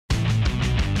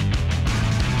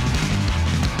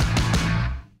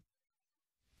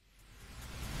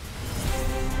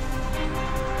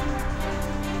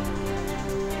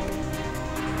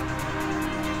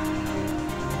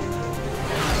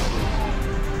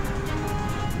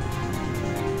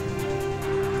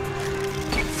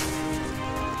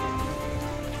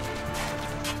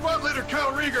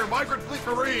Krieger, Migrant Fleet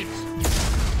Marines.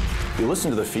 We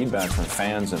listened to the feedback from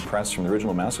fans and press from the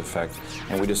original Mass Effect,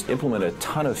 and we just implemented a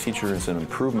ton of features and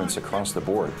improvements across the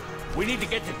board. We need to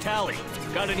get to Tali.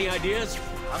 Got any ideas?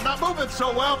 I'm not moving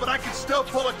so well, but I can still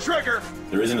pull a trigger.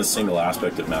 There isn't a single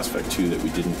aspect of Mass Effect 2 that we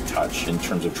didn't touch in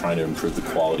terms of trying to improve the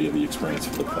quality of the experience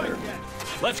for the player.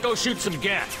 Let's go shoot some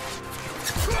gas.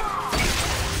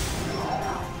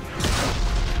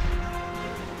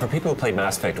 For people who played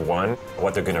Mass Effect 1,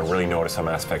 what they're going to really notice on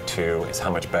Mass Effect 2 is how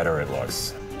much better it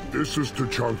looks. This is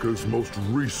Tuchanka's most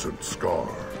recent scar.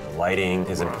 The lighting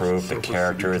is improved, the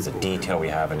characters, the detail we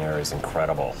have in there is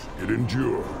incredible. It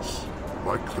endures,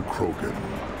 like the Krogan.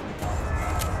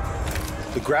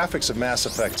 The graphics of Mass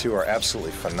Effect 2 are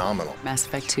absolutely phenomenal. Mass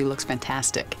Effect 2 looks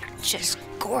fantastic. Just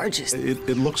gorgeous.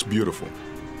 It looks beautiful.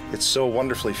 It's so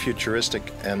wonderfully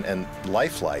futuristic and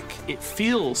lifelike. It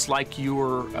feels like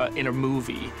you're in a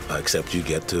movie. Except you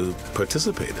get to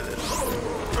participate in it.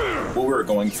 What we're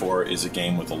going for is a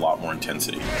game with a lot more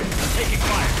intensity. Taking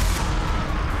fire.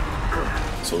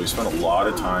 So we spent a lot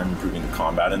of time improving the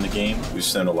combat in the game. We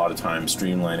spent a lot of time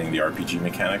streamlining the RPG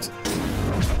mechanics.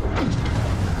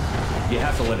 You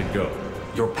have to let it go.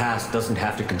 Your past doesn't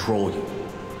have to control you.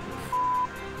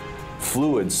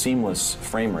 Fluid, seamless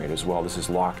frame rate as well. This is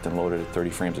locked and loaded at 30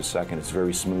 frames a second. It's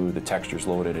very smooth, the texture's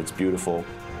loaded, it's beautiful.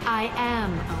 I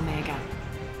am Omega.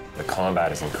 The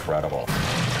combat is incredible.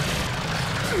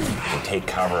 You can take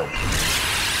cover. You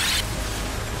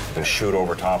can shoot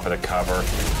over top of the cover.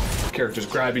 Characters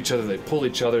grab each other, they pull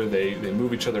each other, they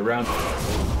move each other around.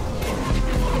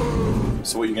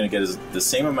 So what you're going to get is the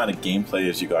same amount of gameplay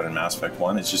as you got in Mass Effect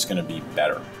 1, it's just going to be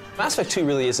better. Mass Effect 2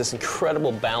 really is this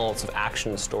incredible balance of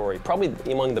action and story, probably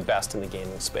among the best in the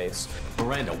gaming space.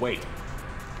 Miranda, wait.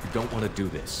 You don't want to do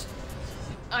this.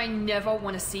 I never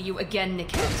want to see you again,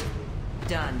 Nickette.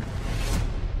 Done.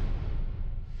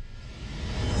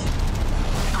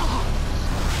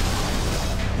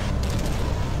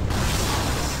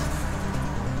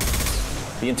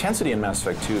 The intensity in Mass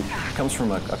Effect 2 comes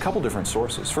from a couple different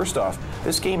sources. First off,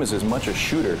 this game is as much a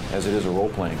shooter as it is a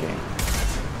role-playing game.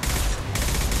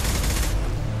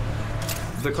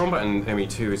 The combat in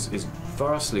ME2 is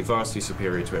vastly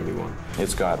superior to ME1.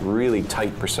 It's got really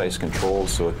tight, precise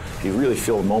controls, so you really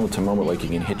feel moment to moment like you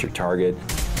can hit your target.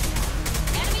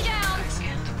 Enemy down!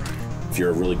 If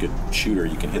you're a really good shooter,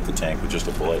 you can hit the tank with just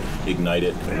a bullet, ignite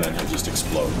it, and then it'll just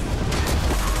explode.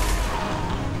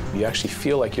 You actually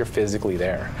feel like you're physically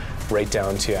there, right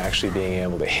down to actually being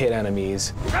able to hit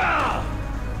enemies.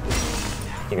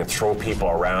 You can throw people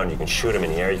around, you can shoot them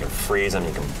in the air, you can freeze them,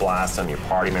 you can blast them, your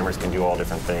party members can do all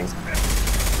different things.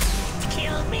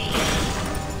 Kill me!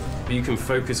 You can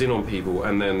focus in on people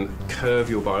and then curve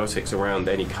your biotics around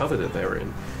any cover that they're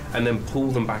in, and then pull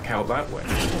them back out that way.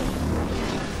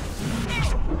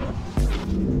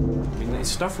 I mean,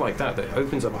 it's stuff like that that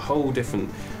opens up a whole different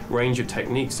range of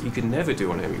techniques that you could never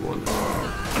do on ME1.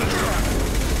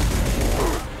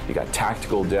 You got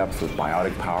tactical depth with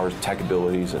biotic powers, tech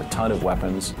abilities, and a ton of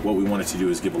weapons. What we wanted to do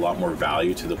is give a lot more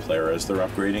value to the player as they're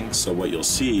upgrading. So what you'll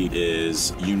see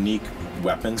is unique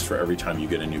weapons for every time you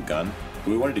get a new gun.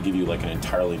 We wanted to give you like an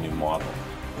entirely new model.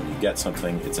 When you get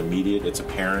something, it's immediate, it's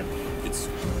apparent,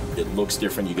 it looks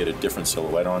different, you get a different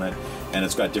silhouette on it, and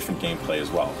it's got different gameplay as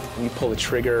well. When you pull the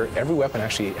trigger, every weapon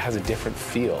actually has a different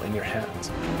feel in your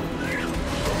hands.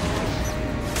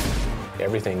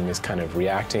 Everything is kind of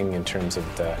reacting in terms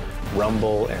of the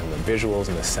rumble and the visuals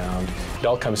and the sound. It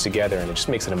all comes together and it just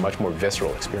makes it a much more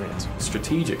visceral experience.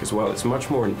 Strategic as well. It's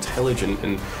much more intelligent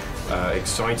and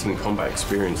exciting combat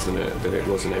experience than it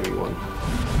was in ME1.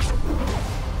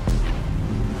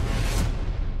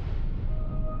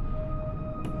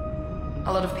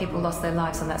 A lot of people lost their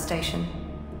lives on that station.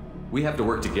 We have to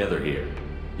work together here.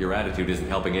 Your attitude isn't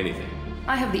helping anything.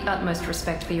 I have the utmost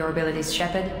respect for your abilities,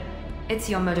 Shepard. It's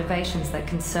your motivations that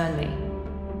concern me.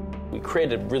 We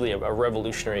created really a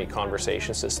revolutionary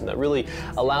conversation system that really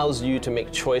allows you to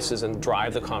make choices and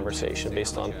drive the conversation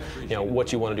based on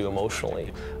what you want to do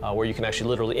emotionally, where you can actually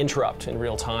literally interrupt in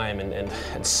real time and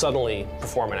suddenly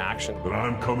perform an action. But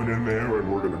I'm coming in there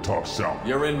and we're going to talk south.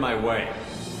 You're in my way.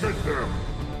 Get them!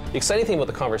 The exciting thing about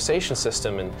the conversation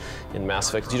system in Mass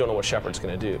Effect is you don't know what Shepard's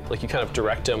going to do. Like, you kind of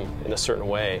direct him in a certain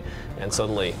way, and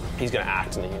suddenly he's going to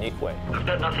act in a unique way. I've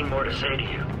got nothing more to say to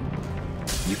you.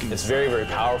 It's very, very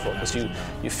powerful because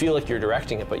you feel like you're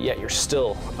directing it, but yet you're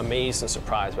still amazed and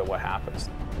surprised by what happens.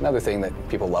 Another thing that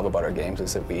people love about our games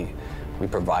is that we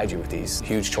provide you with these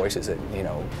huge choices that,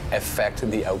 affect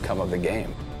the outcome of the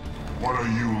game. What are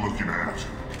you looking at?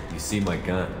 You see my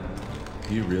gun.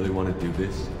 Do you really want to do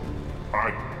this?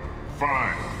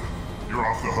 Fine. You're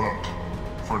off the hook.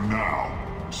 For now.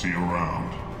 See you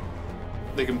around.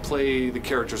 They can play the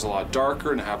characters a lot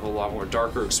darker and have a lot more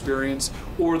darker experience,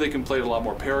 or they can play it a lot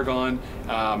more Paragon,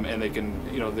 and they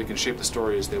can shape the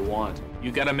story as they want.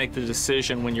 You got to make the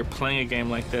decision when you're playing a game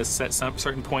like this. At some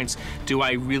certain points, do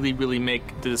I really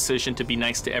make the decision to be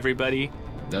nice to everybody?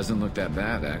 Doesn't look that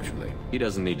bad, actually. He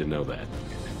doesn't need to know that.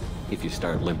 If you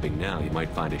start limping now, you might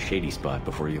find a shady spot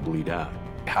before you bleed out.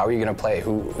 How are you going to play?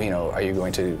 Are you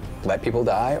going to let people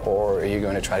die, or are you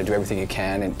going to try to do everything you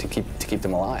can and to keep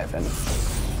them alive? And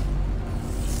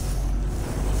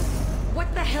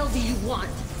what the hell do you want?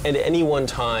 And at any one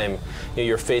time,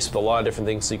 you're faced with a lot of different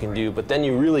things you can do, but then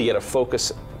you really get a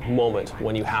focus moment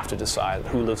when you have to decide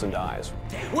who lives and dies.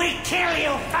 We kill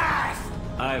you first!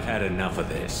 I've had enough of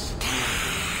this.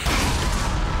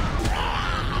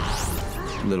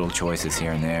 Little choices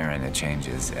here and there, and it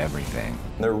changes everything.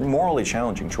 They're morally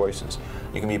challenging choices.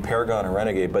 You can be Paragon or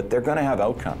Renegade, but they're going to have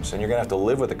outcomes, and you're going to have to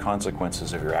live with the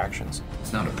consequences of your actions.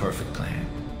 It's not a perfect plan,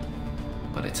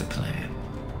 but it's a plan.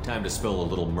 Time to spill a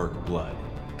little Merc blood.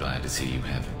 Glad to see you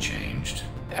haven't changed.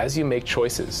 As you make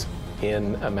choices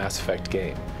in a Mass Effect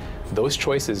game, those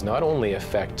choices not only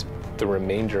affect the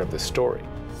remainder of the story.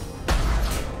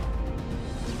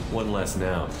 One less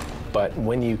now. But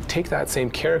when you take that same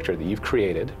character that you've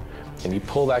created and you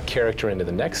pull that character into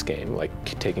the next game, like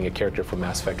taking a character from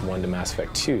Mass Effect 1 to Mass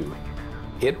Effect 2,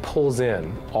 it pulls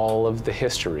in all of the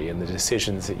history and the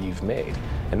decisions that you've made.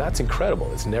 And that's incredible.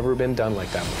 It's never been done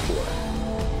like that before.